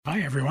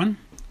Hi, everyone.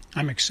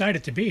 I'm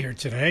excited to be here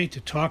today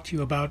to talk to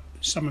you about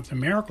some of the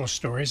miracle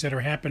stories that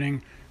are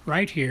happening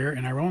right here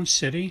in our own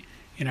city,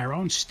 in our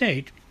own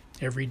state,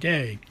 every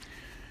day.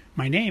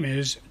 My name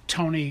is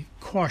Tony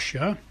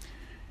Coscia,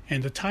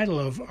 and the title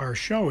of our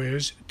show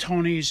is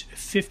Tony's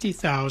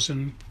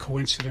 50,000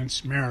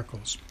 Coincidence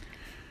Miracles.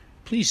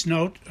 Please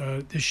note,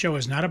 this show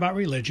is not about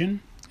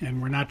religion,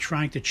 and we're not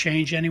trying to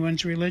change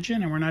anyone's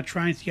religion, and we're not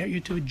trying to get you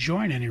to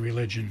join any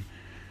religion.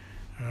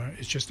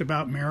 It's just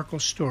about miracle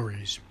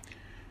stories.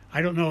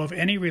 I don't know of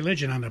any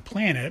religion on the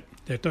planet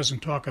that doesn't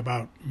talk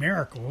about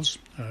miracles.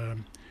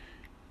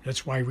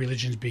 That's why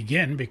religions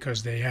begin,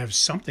 because they have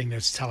something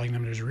that's telling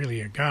them there's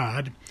really a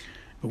God.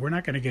 But we're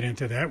not going to get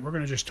into that. We're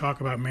going to just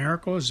talk about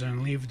miracles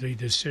and leave the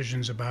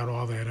decisions about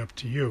all that up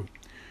to you.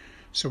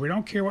 So we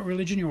don't care what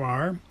religion you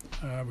are.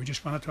 We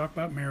just want to talk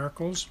about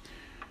miracles.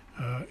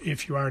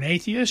 If you are an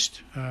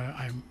atheist,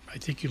 I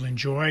think you'll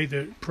enjoy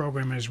the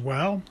program as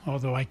well,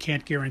 although I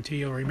can't guarantee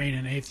you'll remain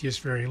an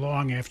atheist very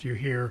long after you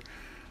hear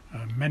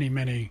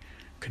many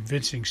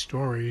convincing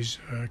stories,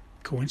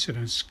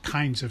 coincidence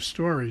kinds of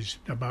stories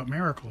about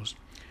miracles.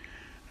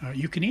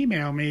 You can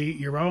email me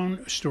your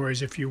own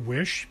stories if you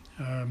wish.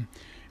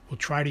 We'll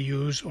try to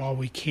use all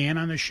we can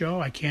on the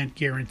show. I can't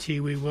guarantee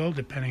we will,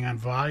 depending on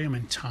volume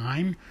and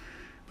time,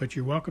 but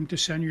you're welcome to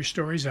send your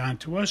stories on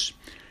to us,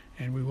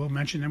 and we will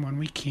mention them when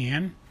we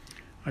can.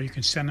 You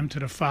can send them to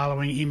the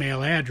following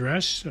email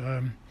address.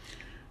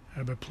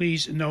 But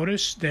please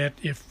notice that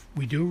if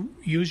we do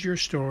use your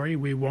story,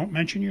 we won't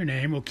mention your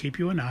name. We'll keep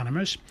you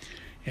anonymous.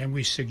 And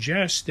we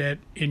suggest that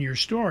in your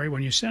story,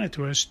 when you send it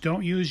to us,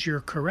 don't use your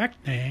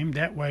correct name.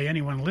 That way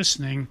anyone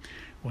listening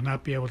will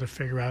not be able to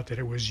figure out that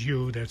it was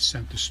you that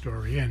sent the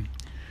story in.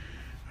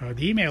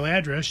 The email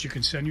address you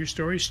can send your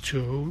stories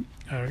to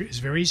is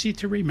very easy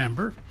to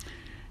remember.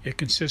 It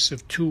consists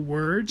of 2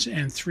 words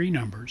and 3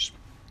 numbers.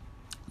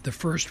 The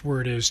first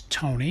word is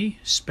Tony,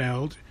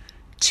 spelled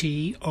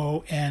Tony,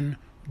 and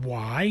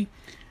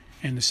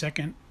the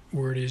second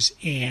word is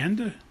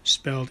and,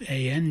 spelled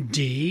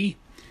A-N-D,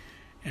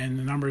 and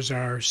the numbers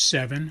are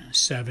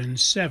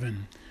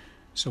 777.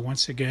 So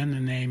once again, the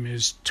name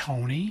is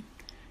Tony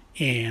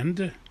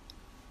and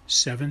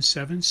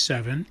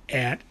 777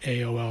 at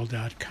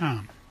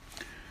AOL.com.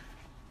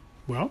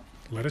 Well,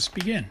 let us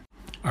begin.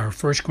 Our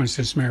first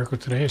coincidence miracle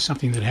today is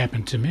something that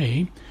happened to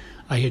me.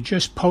 I had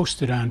just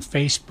posted on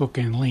Facebook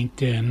and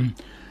LinkedIn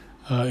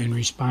in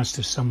response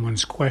to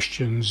someone's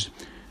questions.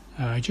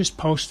 I just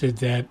posted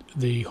that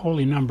the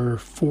holy number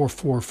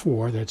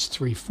 444, that's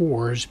 3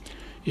 4s,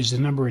 is the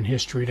number in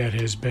history that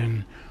has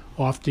been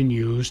often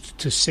used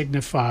to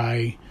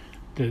signify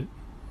the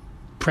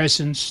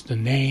presence, the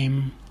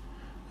name,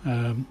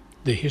 the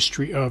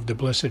history of the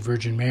Blessed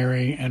Virgin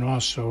Mary, and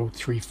also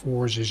 3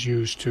 4s is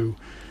used to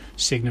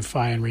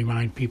signify and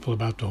remind people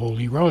about the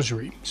Holy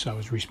Rosary. So I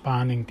was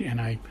responding, and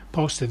I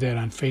posted that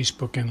on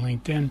Facebook and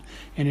LinkedIn.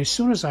 And as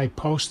soon as I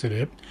posted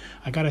it,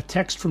 I got a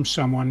text from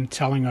someone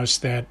telling us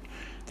that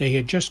they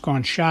had just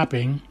gone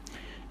shopping,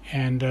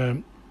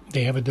 and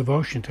they have a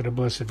devotion to the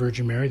Blessed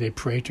Virgin Mary. They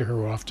pray to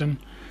her often.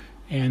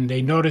 And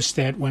they noticed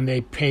that when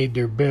they paid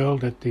their bill,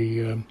 that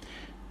the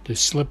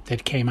slip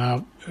that came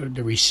out,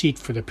 the receipt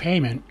for the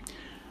payment,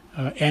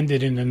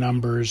 ended in the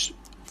numbers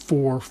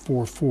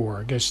 444.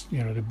 I guess,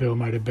 the bill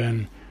might have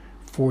been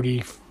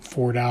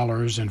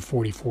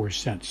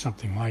 $44.44,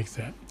 something like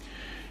that.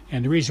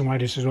 And the reason why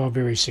this is all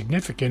very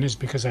significant is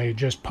because I had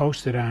just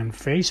posted on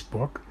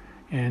Facebook,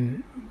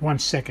 and 1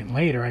 second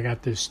later I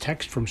got this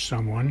text from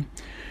someone,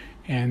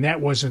 and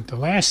that wasn't the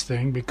last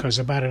thing, because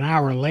about an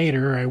hour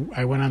later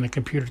I went on the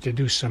computer to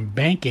do some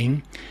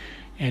banking,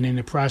 and in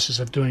the process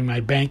of doing my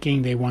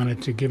banking, they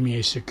wanted to give me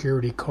a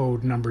security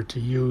code number to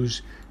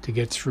use to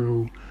get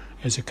through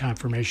as a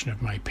confirmation of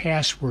my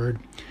password.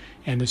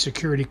 And the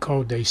security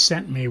code they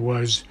sent me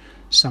was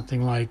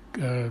something like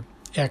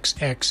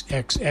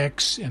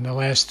XXXX, and the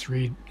last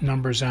 3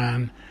 numbers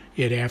on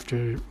it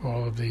after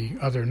all of the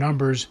other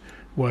numbers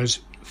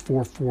was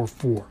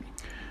 444.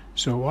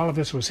 So all of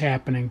this was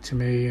happening to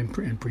me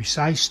in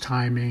precise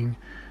timing,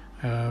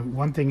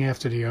 one thing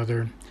after the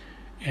other.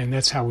 And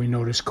that's how we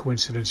notice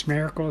coincidence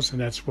miracles,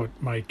 and that's what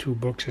my 2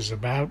 books is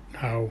about,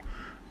 how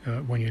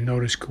when you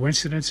notice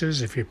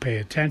coincidences, if you pay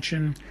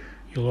attention,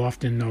 you'll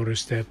often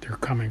notice that they're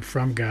coming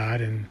from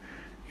God. And,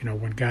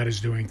 when God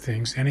is doing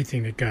things,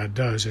 anything that God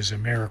does is a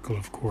miracle,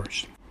 of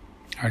course.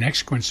 Our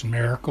next coincidence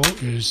miracle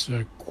is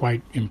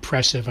quite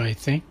impressive, I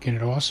think, and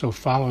it also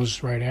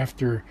follows right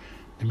after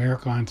the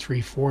miracle on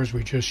 3 4s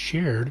we just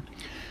shared.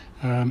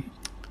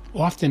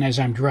 Often as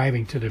I'm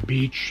driving to the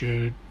beach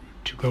to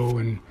go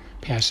and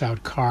pass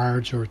out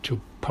cards, or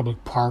to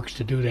public parks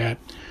to do that,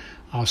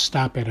 I'll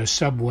stop at a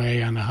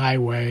Subway on the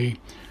highway,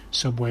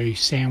 Subway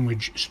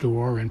sandwich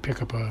store, and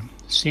pick up a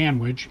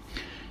sandwich.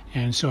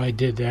 And so I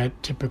did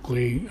that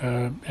typically,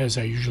 as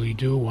I usually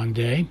do, one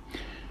day.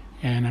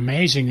 And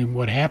amazing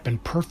what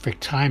happened,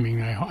 perfect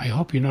timing. I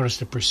hope you notice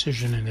the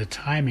precision and the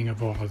timing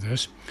of all of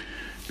this,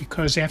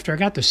 because after I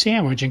got the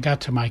sandwich and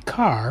got to my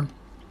car,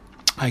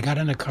 I got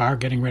in the car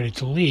getting ready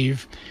to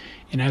leave,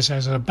 And as I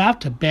was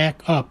about to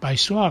back up, I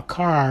saw a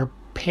car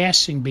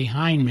passing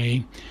behind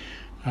me,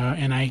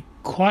 and I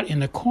caught in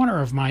the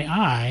corner of my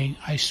eye,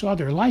 I saw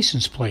their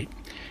license plate.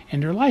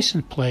 And their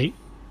license plate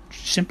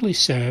simply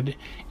said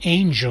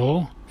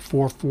Angel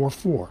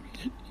 444.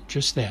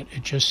 Just that.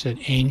 It just said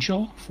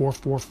Angel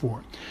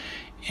 444.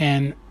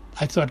 And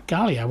I thought,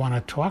 golly, I want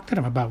to talk to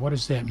them about what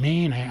does that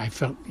mean. I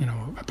felt,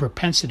 a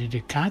propensity to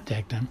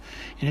contact them.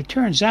 And it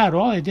turns out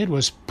all they did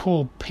was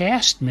pull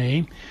past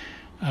me.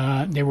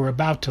 They were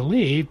about to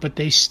leave, but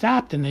they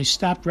stopped, and they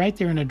stopped right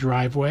there in the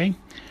driveway.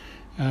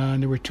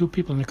 There were two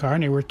people in the car,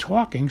 and they were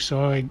talking,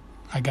 so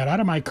I got out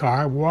of my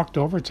car, walked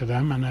over to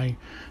them, and I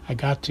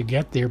got to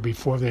get there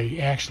before they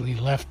actually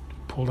left,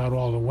 pulled out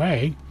all the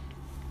way.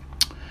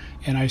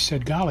 And I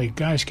said, golly,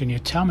 guys, can you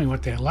tell me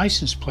what that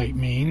license plate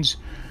means?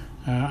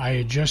 I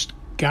had just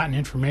gotten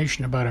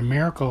information about a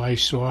miracle I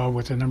saw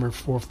with the number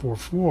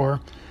 444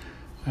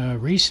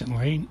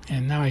 recently,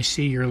 and now I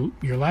see your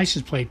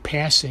license plate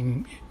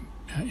passing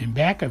in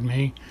back of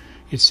me.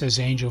 It says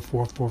Angel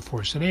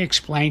 444. So they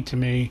explained to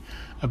me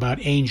about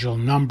angel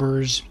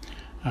numbers.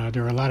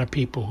 There are a lot of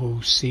people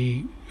who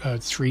see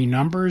three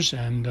numbers,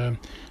 and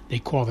they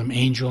call them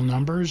angel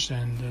numbers,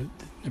 and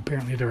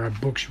apparently there are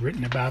books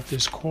written about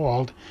this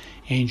called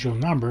Angel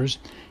Numbers.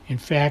 In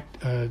fact,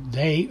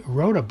 they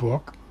wrote a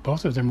book,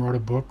 both of them wrote a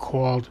book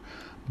called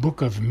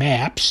Book of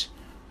Maps.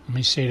 Let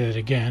me say that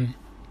again.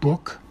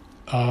 Book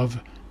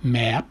of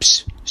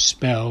Maps,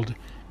 spelled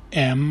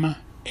M-A-P-S,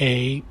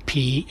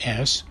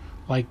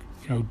 like,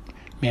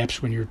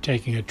 maps when you're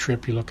taking a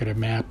trip, you look at a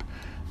map.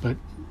 But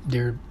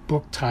their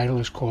book title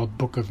is called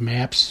Book of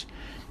Maps,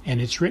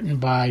 and it's written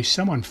by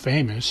someone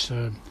famous.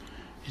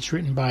 It's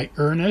written by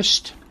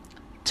Ernest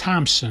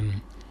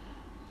Thompson.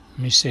 Let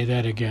me say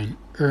that again.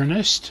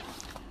 Ernest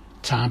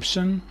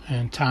Thompson,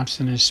 and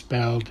Thompson is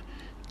spelled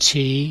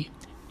T-H-O-M-P-S-O-N.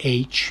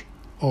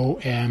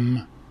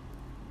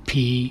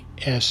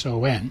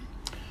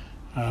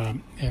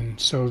 And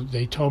so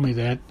they told me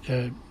that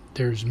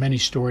there's many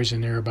stories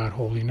in there about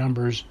holy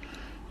numbers.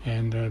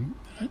 And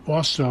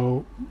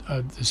also,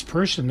 this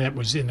person that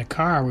was in the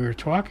car, we were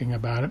talking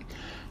about it,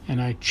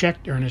 and I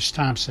checked Ernest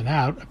Thompson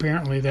out.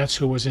 Apparently that's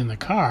who was in the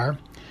car.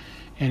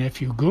 And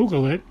if you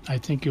Google it, I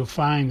think you'll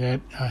find that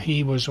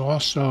he was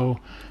also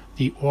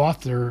the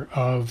author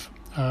of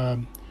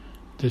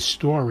the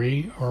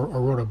story, or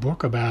wrote a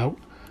book about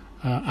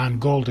on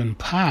Golden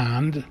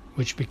Pond,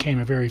 which became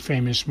a very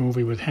famous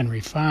movie with Henry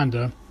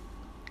Fonda,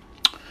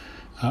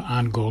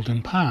 on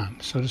Golden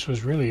Pond. So this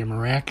was really a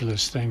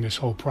miraculous thing, this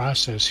whole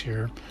process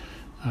here.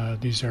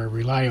 These are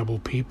reliable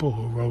people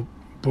who wrote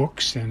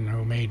books and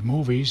who made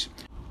movies.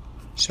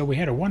 So we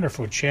had a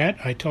wonderful chat.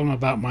 I told him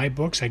about my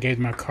books. I gave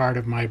him a card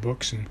of my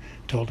books and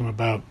told him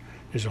about,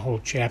 there's a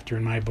whole chapter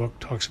in my book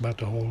talks about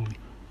the whole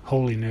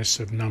holiness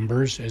of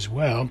numbers as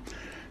well.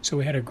 So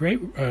we had a great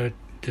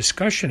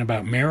discussion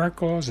about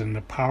miracles and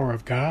the power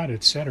of God,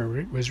 etc.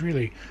 It was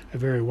really a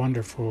very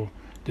wonderful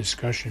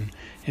discussion.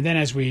 And then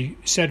as we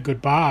said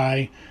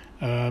goodbye,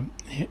 I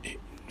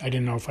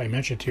didn't know if I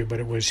mentioned to you, but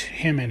it was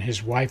him and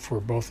his wife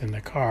were both in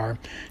the car.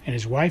 And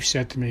his wife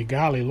said to me,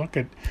 golly,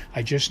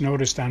 I just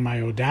noticed on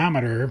my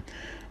odometer,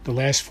 the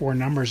last four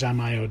numbers on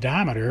my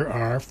odometer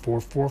are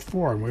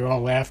 444. And we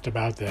all laughed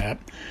about that.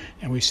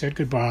 And we said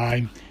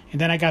goodbye.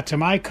 And then I got to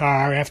my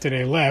car after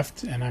they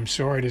left, and I'm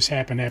sorry this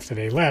happened after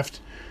they left,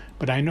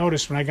 but I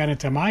noticed when I got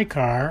into my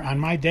car, on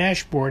my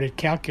dashboard, it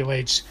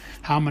calculates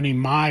how many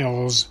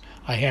miles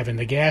I have in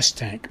the gas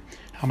tank,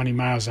 how many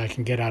miles I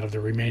can get out of the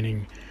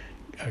remaining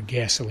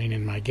gasoline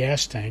in my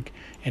gas tank.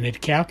 And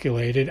it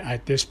calculated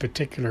at this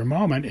particular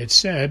moment, it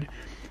said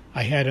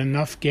I had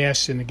enough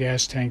gas in the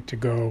gas tank to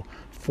go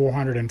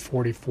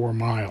 444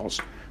 miles.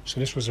 So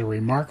this was a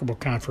remarkable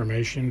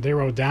confirmation.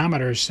 Their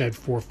odometer said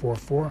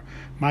 444.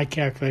 My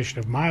calculation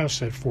of miles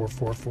said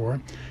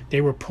 444.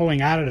 They were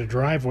pulling out of the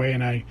driveway,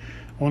 and I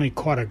only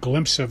caught a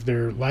glimpse of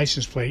their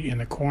license plate in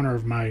the corner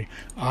of my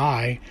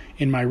eye,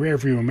 in my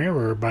rearview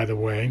mirror, by the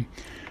way.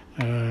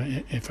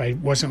 If I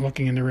wasn't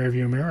looking in the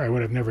rearview mirror, I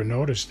would have never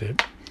noticed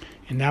it.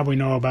 And now we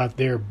know about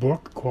their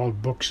book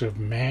called Books of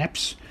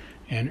Maps,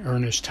 and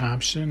Ernest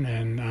Thompson,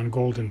 and on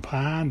Golden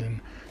Pond.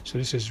 And so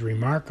this is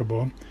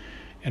remarkable.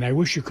 And I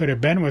wish you could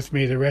have been with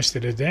me the rest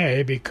of the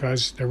day,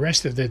 because the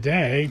rest of the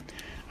day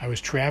I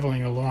was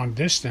traveling a long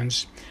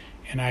distance,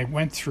 and I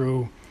went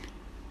through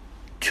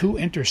two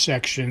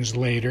intersections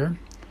later,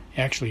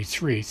 actually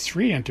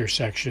three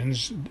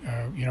intersections,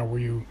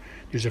 where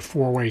there's a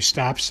four-way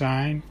stop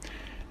sign,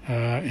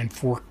 and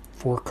four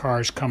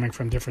cars coming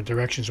from different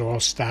directions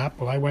all stop.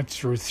 Well, I went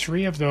through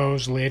three of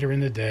those later in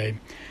the day,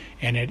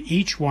 and at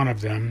each one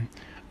of them,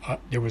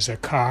 there was a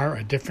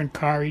different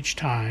car each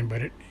time,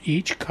 but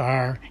each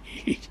car,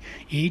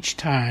 each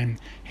time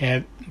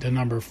had the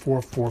number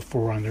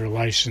 444 on their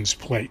license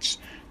plates.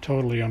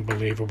 Totally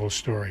unbelievable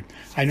story.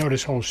 I know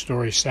this whole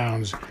story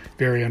sounds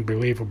very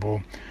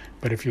unbelievable,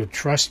 but if you'll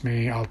trust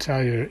me, I'll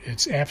tell you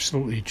it's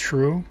absolutely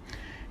true.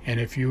 And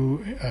if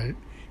you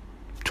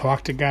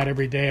talk to God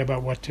every day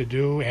about what to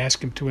do,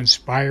 ask Him to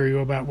inspire you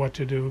about what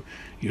to do,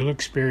 you'll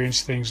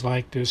experience things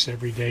like this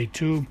every day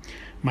too.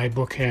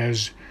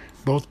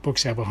 Both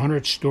books have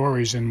 100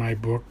 stories in my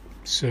book,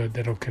 so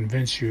that'll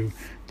convince you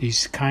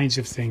these kinds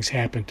of things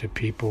happen to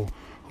people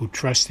who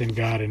trust in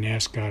God and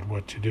ask God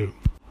what to do.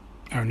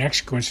 Our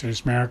next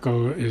coincidence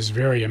miracle is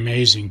very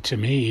amazing to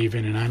me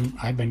even, and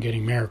I've been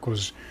getting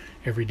miracles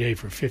every day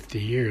for 50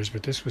 years,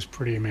 but this was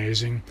pretty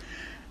amazing.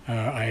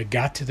 I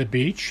got to the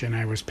beach and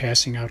I was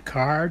passing out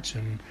cards,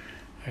 and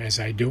as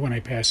I do when I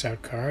pass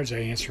out cards, I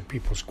answer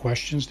people's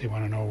questions. They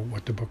want to know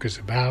what the book is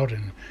about,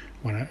 and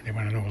they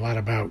want to know a lot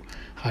about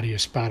how do you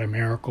spot a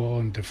miracle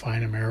and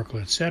define a miracle,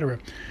 etc.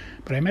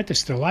 But I met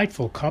this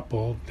delightful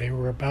couple. They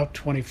were about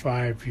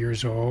 25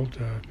 years old,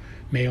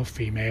 male,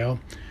 female.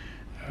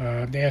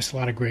 They asked a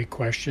lot of great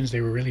questions.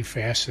 They were really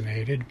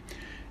fascinated.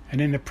 And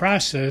in the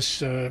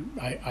process,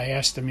 I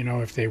asked them,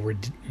 if they were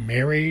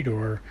married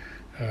or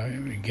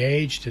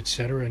engaged,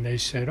 etc. And they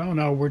said, "Oh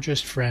no, we're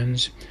just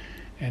friends."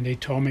 And they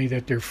told me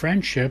that their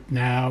friendship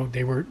now,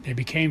 they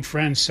became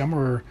friends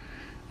somewhere.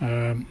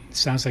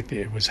 Sounds like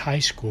it was high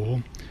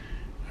school,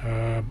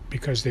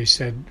 because they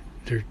said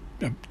they're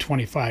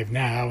 25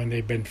 now and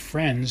they've been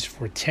friends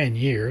for 10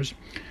 years.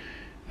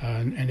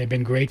 And they've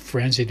been great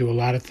friends. They do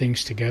a lot of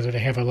things together. They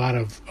have a lot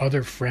of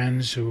other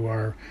friends who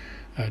are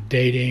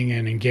dating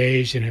and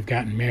engaged and have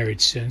gotten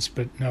married since,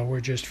 but no, we're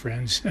just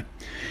friends.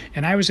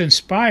 And I was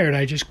inspired.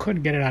 I just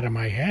couldn't get it out of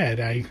my head.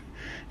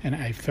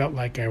 I felt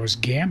like I was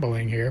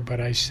gambling here,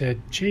 but I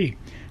said, gee,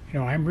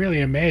 I'm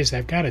really amazed.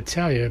 I've got to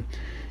tell you,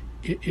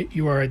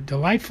 you are a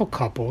delightful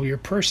couple. Your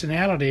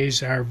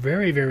personalities are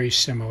very, very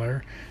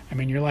similar. I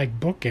mean, you're like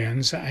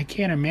bookends. I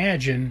can't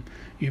imagine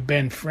you've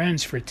been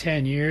friends for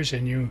 10 years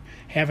and you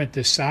haven't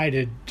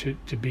decided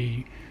to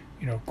be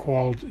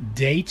called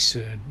dates,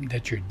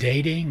 that you're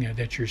dating,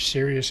 that you're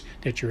serious,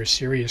 that you're a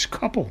serious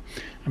couple.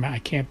 I mean, I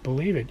can't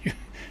believe it.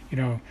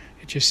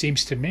 It just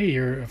seems to me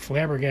you're a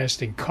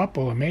flabbergasting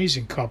couple,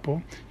 amazing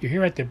couple. You're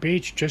here at the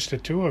beach, just the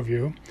two of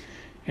you,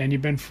 and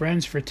you've been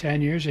friends for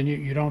 10 years, and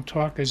you don't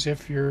talk as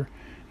if you're,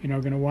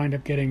 going to wind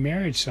up getting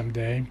married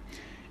someday.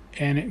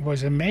 And it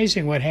was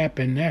amazing what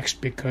happened next,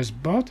 because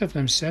both of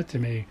them said to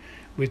me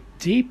with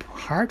deep,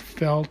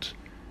 heartfelt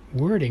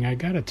wording, I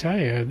got to tell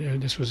you,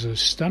 this was a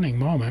stunning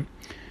moment.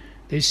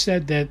 They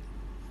said that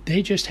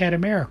they just had a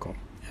miracle.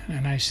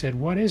 And I said,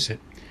 what is it?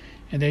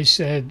 And they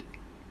said,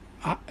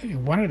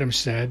 one of them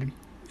said,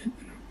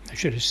 I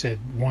should have said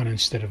one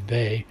instead of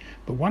they,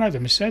 but one of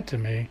them said to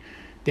me,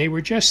 they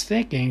were just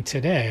thinking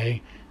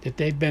today that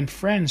they've been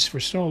friends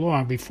for so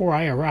long before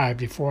I arrived,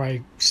 before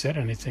I said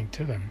anything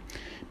to them.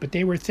 But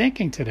they were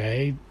thinking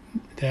today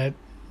that,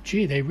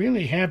 gee, they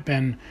really have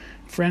been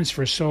friends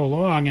for so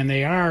long, and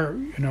they are,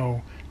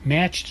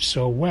 matched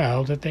so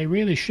well that they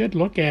really should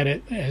look at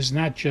it as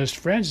not just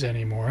friends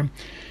anymore.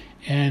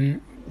 And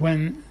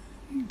when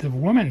the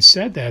woman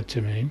said that to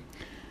me,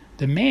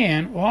 the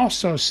man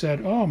also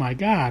said, "Oh my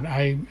God,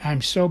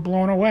 I'm so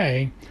blown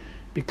away,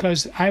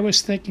 because I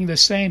was thinking the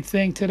same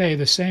thing today,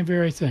 the same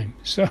very thing."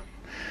 So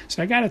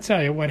I got to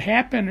tell you, what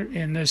happened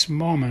in this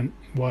moment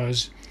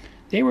was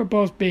they were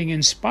both being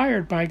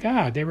inspired by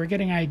God. They were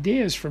getting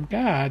ideas from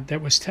God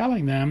that was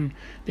telling them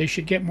they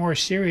should get more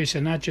serious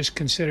and not just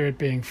consider it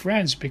being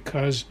friends,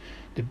 because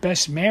the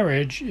best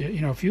marriage,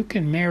 if you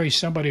can marry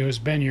somebody who's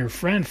been your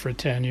friend for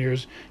 10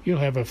 years, you'll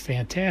have a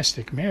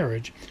fantastic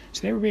marriage.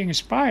 So they were being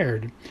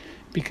inspired.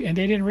 And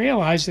they didn't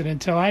realize it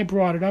until I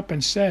brought it up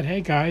and said, hey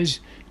guys,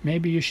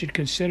 maybe you should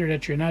consider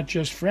that you're not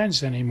just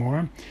friends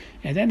anymore.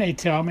 And then they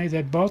tell me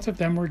that both of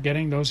them were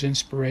getting those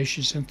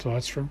inspirations and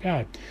thoughts from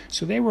God.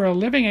 So they were a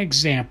living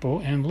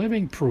example and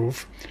living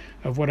proof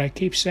of what I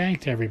keep saying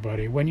to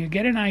everybody. When you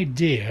get an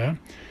idea,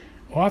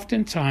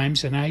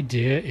 oftentimes an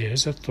idea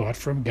is a thought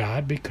from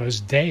God, because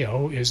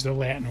Deo is the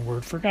Latin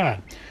word for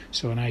God.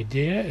 So an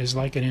idea is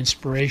like an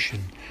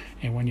inspiration.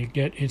 And when you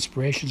get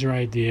inspirations or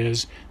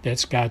ideas,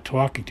 that's God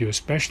talking to you.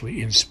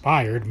 Especially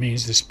inspired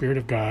means the Spirit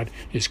of God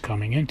is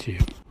coming into you.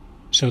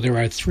 So there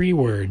are three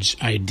words: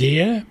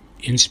 idea,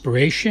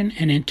 inspiration,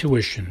 and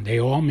intuition. They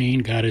all mean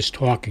God is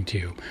talking to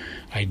you.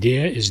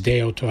 Idea is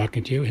Deo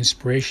talking to you.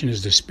 Inspiration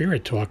is the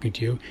Spirit talking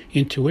to you.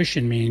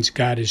 Intuition means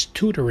God is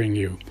tutoring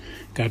you.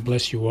 God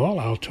bless you all.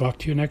 I'll talk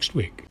to you next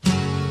week.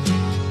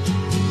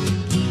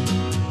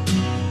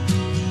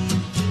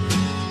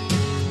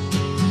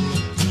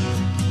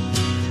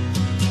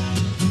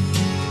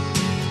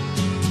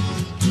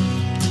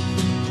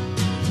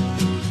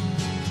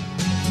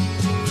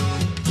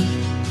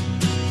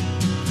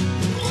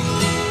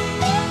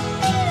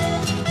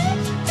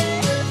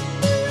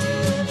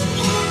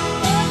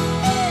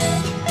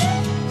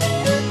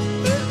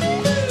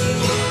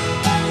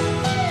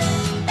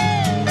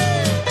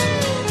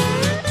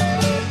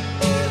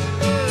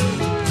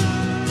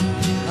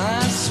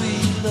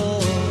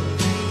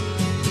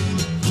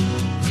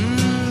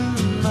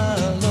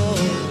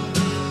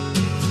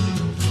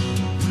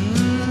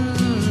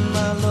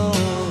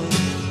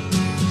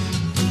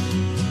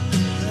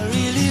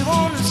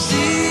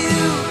 See